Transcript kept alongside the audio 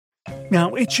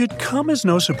Now, it should come as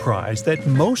no surprise that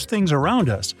most things around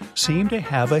us seem to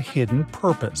have a hidden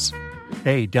purpose.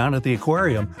 Hey, down at the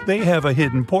aquarium, they have a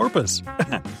hidden porpoise.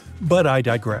 But I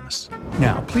digress.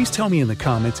 Now, please tell me in the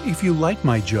comments if you like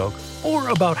my joke or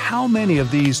about how many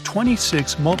of these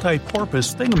 26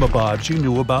 multi-porpoise thingamabobs you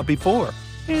knew about before.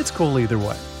 It's cool either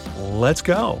way. Let's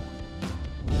go!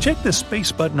 Check the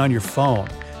space button on your phone,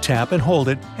 tap and hold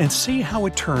it, and see how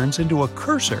it turns into a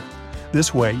cursor.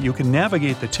 This way, you can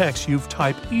navigate the text you've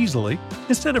typed easily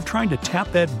instead of trying to tap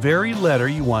that very letter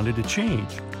you wanted to change.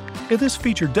 If this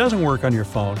feature doesn't work on your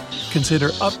phone, consider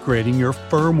upgrading your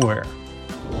firmware.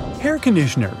 Hair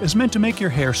conditioner is meant to make your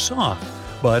hair soft,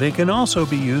 but it can also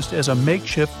be used as a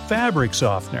makeshift fabric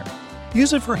softener.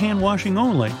 Use it for hand washing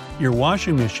only. Your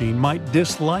washing machine might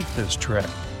dislike this trick.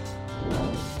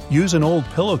 Use an old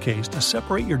pillowcase to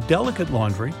separate your delicate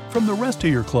laundry from the rest of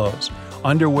your clothes.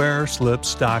 Underwear, slips,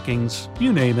 stockings,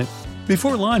 you name it.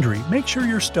 Before laundry, make sure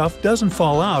your stuff doesn't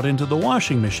fall out into the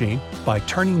washing machine by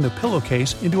turning the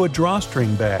pillowcase into a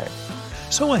drawstring bag.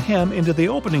 Sew a hem into the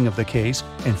opening of the case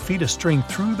and feed a string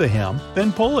through the hem,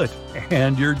 then pull it,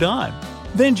 and you're done.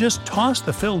 Then just toss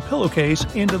the filled pillowcase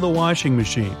into the washing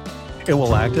machine. It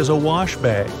will act as a wash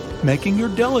bag, making your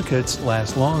delicates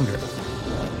last longer.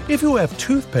 If you have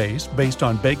toothpaste based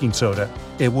on baking soda,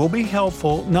 it will be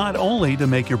helpful not only to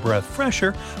make your breath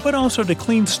fresher, but also to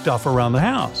clean stuff around the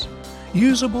house.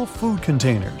 Usable food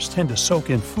containers tend to soak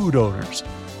in food odors,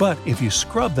 but if you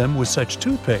scrub them with such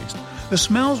toothpaste, the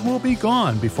smells will be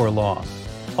gone before long.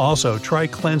 Also, try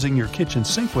cleansing your kitchen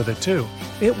sink with it too.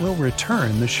 It will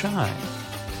return the shine.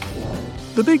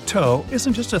 The big toe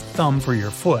isn't just a thumb for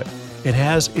your foot. It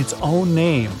has its own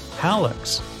name,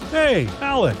 hallux. Hey,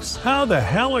 Alex, how the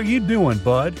hell are you doing,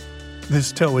 bud?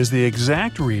 This toe is the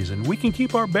exact reason we can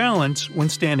keep our balance when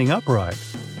standing upright.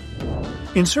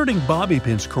 Inserting bobby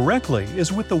pins correctly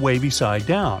is with the wavy side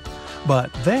down,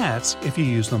 but that's if you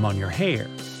use them on your hair.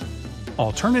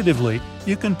 Alternatively,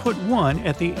 you can put one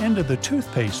at the end of the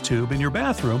toothpaste tube in your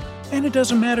bathroom, and it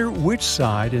doesn't matter which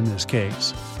side in this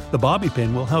case. The bobby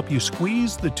pin will help you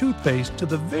squeeze the toothpaste to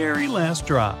the very last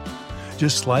drop.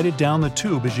 Just slide it down the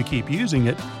tube as you keep using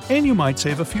it, and you might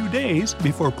save a few days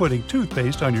before putting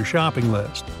toothpaste on your shopping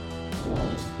list.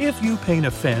 If you paint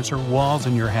a fence or walls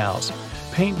in your house,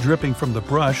 paint dripping from the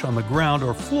brush on the ground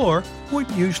or floor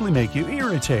would usually make you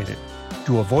irritated.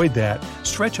 To avoid that,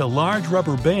 stretch a large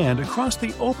rubber band across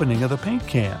the opening of the paint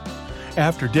can.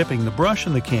 After dipping the brush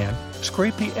in the can,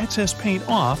 scrape the excess paint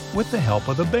off with the help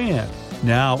of the band.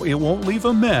 Now it won't leave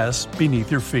a mess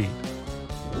beneath your feet.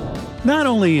 Not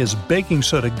only is baking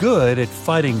soda good at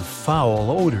fighting foul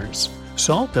odors,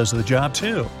 salt does the job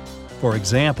too. For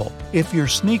example, if your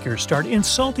sneakers start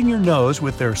insulting your nose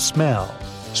with their smell,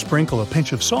 sprinkle a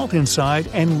pinch of salt inside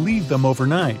and leave them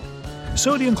overnight.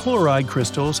 Sodium chloride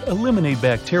crystals eliminate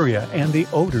bacteria and the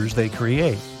odors they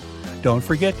create. Don't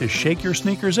forget to shake your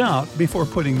sneakers out before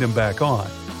putting them back on.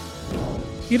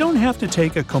 You don't have to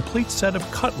take a complete set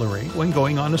of cutlery when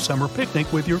going on a summer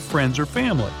picnic with your friends or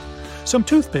family. Some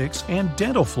toothpicks and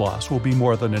dental floss will be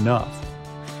more than enough.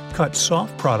 Cut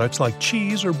soft products like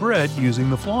cheese or bread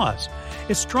using the floss.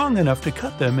 It's strong enough to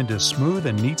cut them into smooth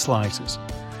and neat slices.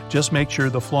 Just make sure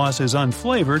the floss is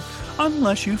unflavored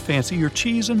unless you fancy your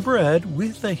cheese and bread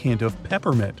with a hint of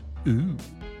peppermint. Ooh.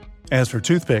 As for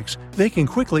toothpicks, they can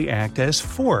quickly act as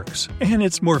forks, and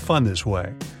it's more fun this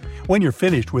way. When you're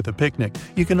finished with a picnic,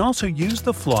 you can also use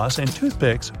the floss and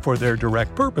toothpicks for their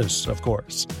direct purpose, of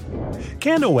course.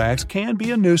 Candle wax can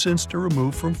be a nuisance to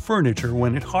remove from furniture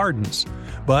when it hardens,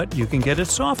 but you can get it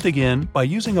soft again by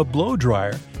using a blow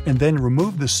dryer and then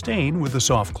remove the stain with a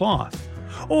soft cloth.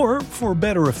 Or, for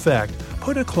better effect,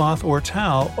 put a cloth or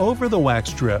towel over the wax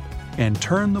strip and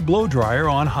turn the blow dryer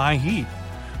on high heat.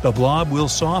 The blob will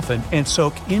soften and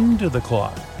soak into the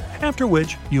cloth, after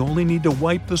which you only need to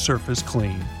wipe the surface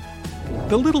clean.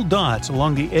 The little dots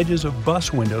along the edges of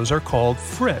bus windows are called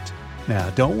frit. Now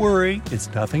don't worry,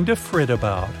 it's nothing to fret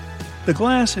about. The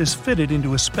glass is fitted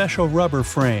into a special rubber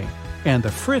frame, and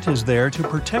the frit is there to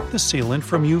protect the sealant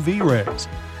from UV rays.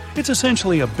 It's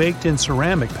essentially a baked-in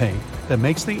ceramic paint that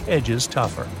makes the edges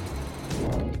tougher.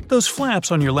 Those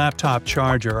flaps on your laptop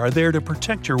charger are there to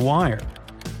protect your wire.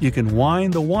 You can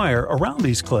wind the wire around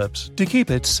these clips to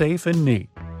keep it safe and neat.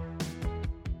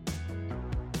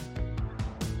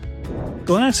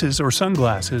 Glasses or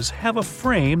sunglasses have a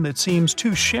frame that seems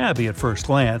too shabby at first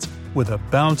glance, with a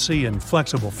bouncy and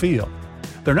flexible feel.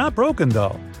 They're not broken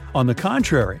though. On the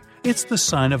contrary, it's the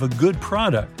sign of a good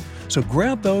product, so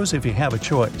grab those if you have a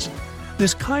choice.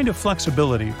 This kind of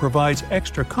flexibility provides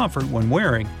extra comfort when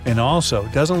wearing and also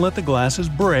doesn't let the glasses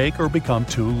break or become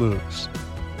too loose.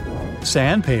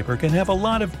 Sandpaper can have a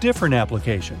lot of different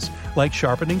applications, like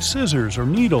sharpening scissors or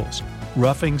needles,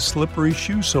 roughing slippery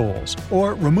shoe soles,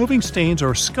 or removing stains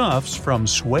or scuffs from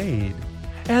suede.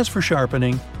 As for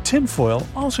sharpening, tinfoil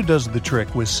also does the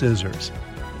trick with scissors.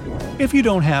 If you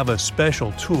don't have a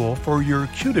special tool for your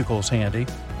cuticles handy,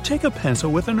 take a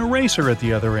pencil with an eraser at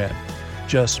the other end.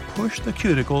 Just push the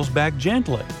cuticles back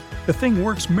gently. The thing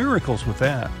works miracles with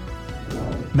that.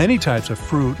 Many types of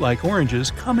fruit, like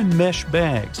oranges, come in mesh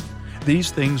bags.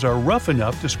 These things are rough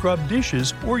enough to scrub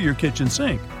dishes or your kitchen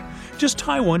sink. Just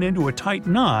tie one into a tight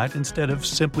knot instead of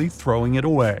simply throwing it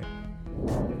away.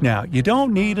 Now, you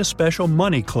don't need a special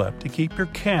money clip to keep your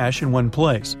cash in one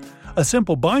place. A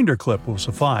simple binder clip will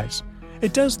suffice.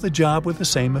 It does the job with the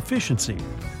same efficiency.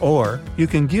 Or you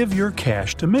can give your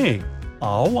cash to me.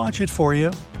 I'll watch it for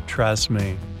you. Trust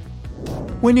me.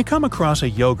 When you come across a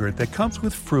yogurt that comes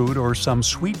with fruit or some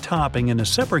sweet topping in a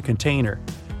separate container,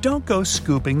 don't go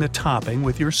scooping the topping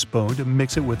with your spoon to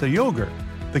mix it with the yogurt.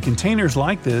 The containers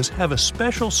like this have a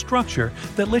special structure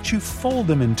that lets you fold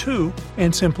them in two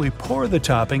and simply pour the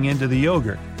topping into the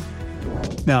yogurt.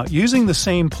 Now, using the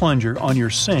same plunger on your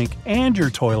sink and your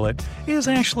toilet is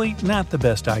actually not the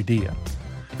best idea.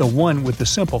 The one with the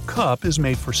simple cup is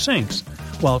made for sinks,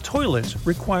 while toilets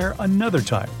require another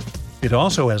type. It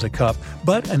also has a cup,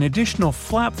 but an additional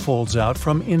flap folds out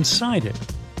from inside it.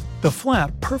 The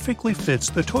flap perfectly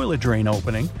fits the toilet drain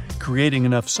opening, creating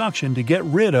enough suction to get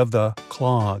rid of the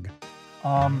clog.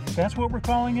 That's what we're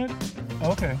calling it?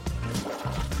 Okay.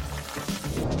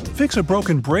 Fix a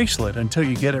broken bracelet until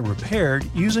you get it repaired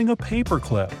using a paper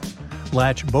clip.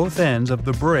 Latch both ends of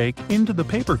the break into the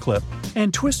paper clip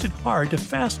and twist it hard to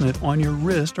fasten it on your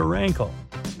wrist or ankle.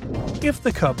 If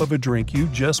the cup of a drink you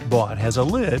just bought has a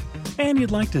lid and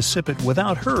you'd like to sip it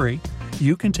without hurry,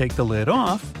 you can take the lid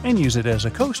off and use it as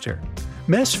a coaster.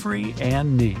 Mess-free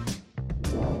and neat.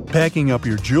 Packing up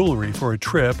your jewelry for a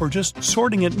trip or just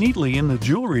sorting it neatly in the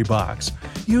jewelry box,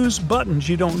 use buttons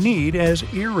you don't need as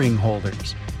earring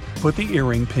holders. Put the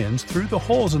earring pins through the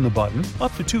holes in the button,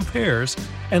 up to 2 pairs,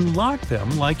 and lock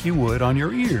them like you would on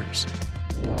your ears.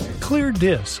 Clear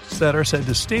discs that are said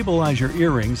to stabilize your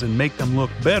earrings and make them look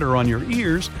better on your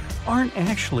ears aren't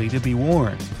actually to be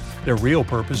worn. Their real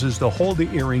purpose is to hold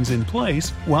the earrings in place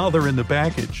while they're in the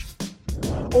package.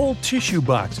 Old tissue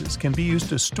boxes can be used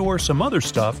to store some other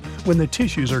stuff when the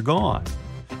tissues are gone.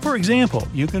 For example,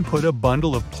 you can put a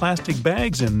bundle of plastic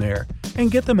bags in there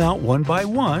and get them out one by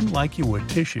one like you would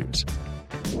tissues.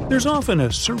 There's often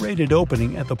a serrated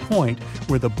opening at the point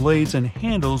where the blades and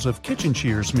handles of kitchen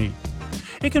shears meet.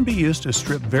 It can be used to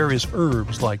strip various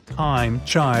herbs like thyme,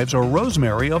 chives, or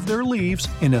rosemary of their leaves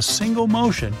in a single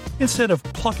motion instead of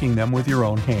plucking them with your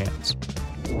own hands.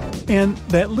 And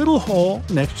that little hole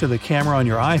next to the camera on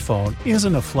your iPhone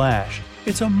isn't a flash,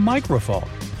 it's a microphone.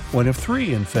 One of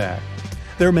 3, in fact.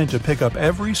 They're meant to pick up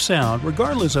every sound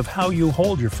regardless of how you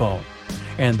hold your phone.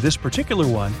 And this particular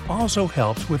one also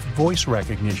helps with voice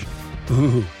recognition.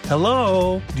 Ooh,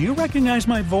 hello? Do you recognize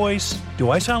my voice?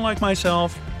 Do I sound like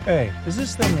myself? Hey, is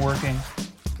this thing working?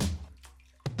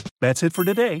 That's it for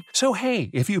today. So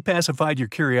hey, if you pacified your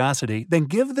curiosity, then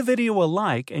give the video a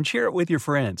like and share it with your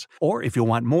friends. Or if you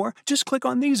want more, just click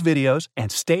on these videos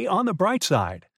and stay on the bright side.